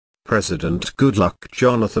President Goodluck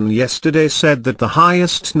Jonathan yesterday said that the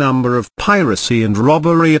highest number of piracy and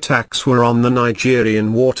robbery attacks were on the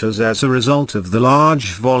Nigerian waters as a result of the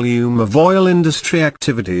large volume of oil industry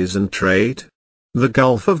activities and trade. The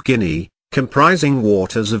Gulf of Guinea, comprising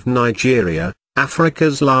waters of Nigeria,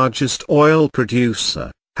 Africa's largest oil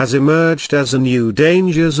producer, has emerged as a new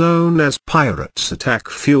danger zone as pirates attack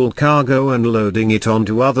fuel cargo and loading it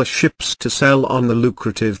onto other ships to sell on the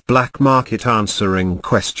lucrative black market. Answering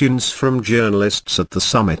questions from journalists at the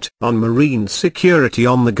summit on marine security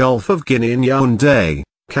on the Gulf of Guinea in Yaoundé,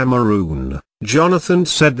 Cameroon, Jonathan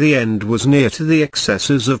said the end was near to the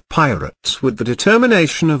excesses of pirates with the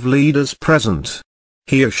determination of leaders present.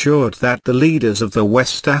 He assured that the leaders of the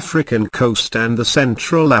West African coast and the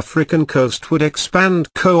Central African coast would expand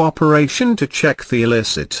cooperation to check the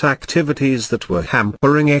illicit activities that were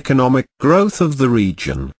hampering economic growth of the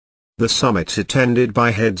region. The summit, attended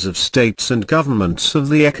by heads of states and governments of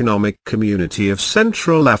the Economic Community of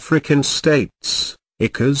Central African States,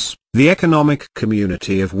 ECOWAS, the Economic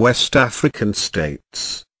Community of West African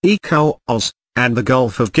States, ECOWAS, and the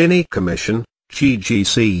Gulf of Guinea Commission,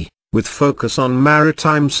 GGC, with focus on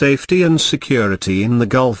maritime safety and security in the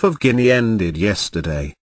Gulf of Guinea, ended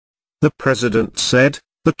yesterday. The president said,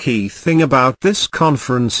 "The key thing about this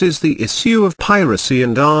conference is the issue of piracy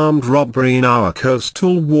and armed robbery in our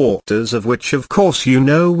coastal waters, of which of course you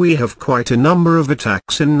know we have quite a number of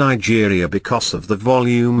attacks in Nigeria because of the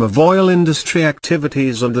volume of oil industry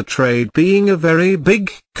activities and the trade being a very big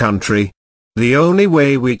country. The only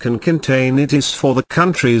way we can contain it is for the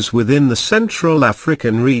countries within the Central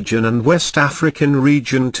African region and West African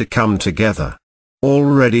region to come together.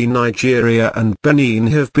 Already Nigeria and Benin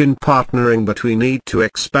have been partnering, but we need to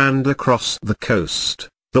expand across the coast,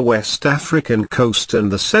 the West African coast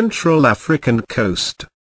and the Central African coast.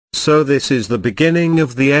 So this is the beginning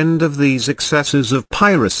of the end of these excesses of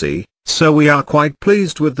piracy, so we are quite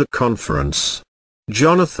pleased with the conference."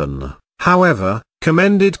 Jonathan, however,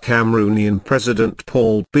 commended Cameroonian President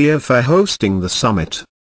Paul Biya for hosting the summit.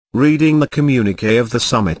 Reading the communiqué of the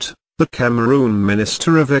summit, the Cameroon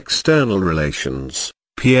Minister of External Relations,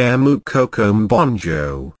 Pierre Moukoko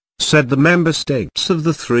Mbonjo, said the member states of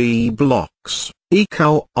the three blocs,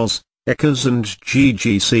 ECOWAS, ECOWAS and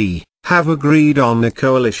GGC, have agreed on a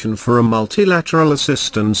coalition for a multilateral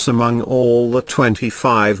assistance among all the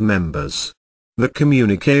 25 members. The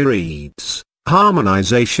communiqué reads,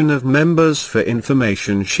 "Harmonization of members for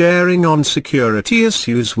information sharing on security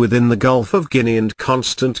issues within the Gulf of Guinea and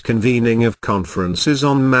constant convening of conferences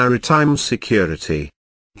on maritime security.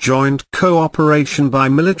 Joint cooperation by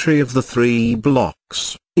military of the three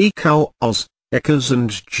blocs, ECOWAS, ECOWAS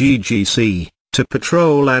and GGC, to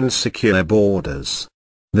patrol and secure borders."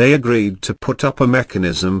 They agreed to put up a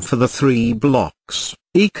mechanism for the three blocs,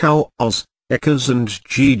 ECOWAS, ECOWAS and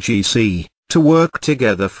GGC, to work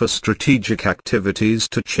together for strategic activities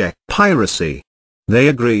to check piracy. They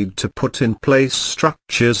agreed to put in place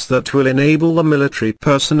structures that will enable the military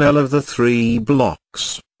personnel of the three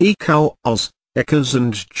blocs, ECOWAS, ECOWAS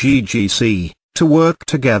and GGC, to work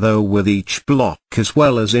together with each bloc as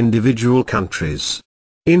well as individual countries.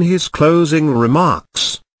 In his closing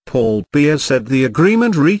remarks, Paul Biya said the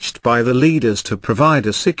agreement reached by the leaders to provide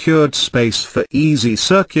a secured space for easy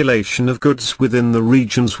circulation of goods within the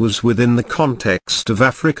regions was within the context of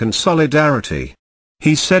African solidarity.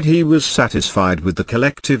 He said he was satisfied with the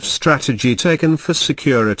collective strategy taken for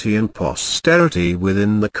security and posterity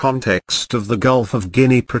within the context of the Gulf of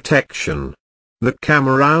Guinea protection. The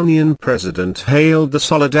Cameroonian president hailed the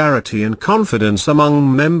solidarity and confidence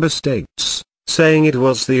among member states, saying it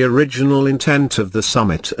was the original intent of the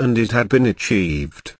summit and it had been achieved.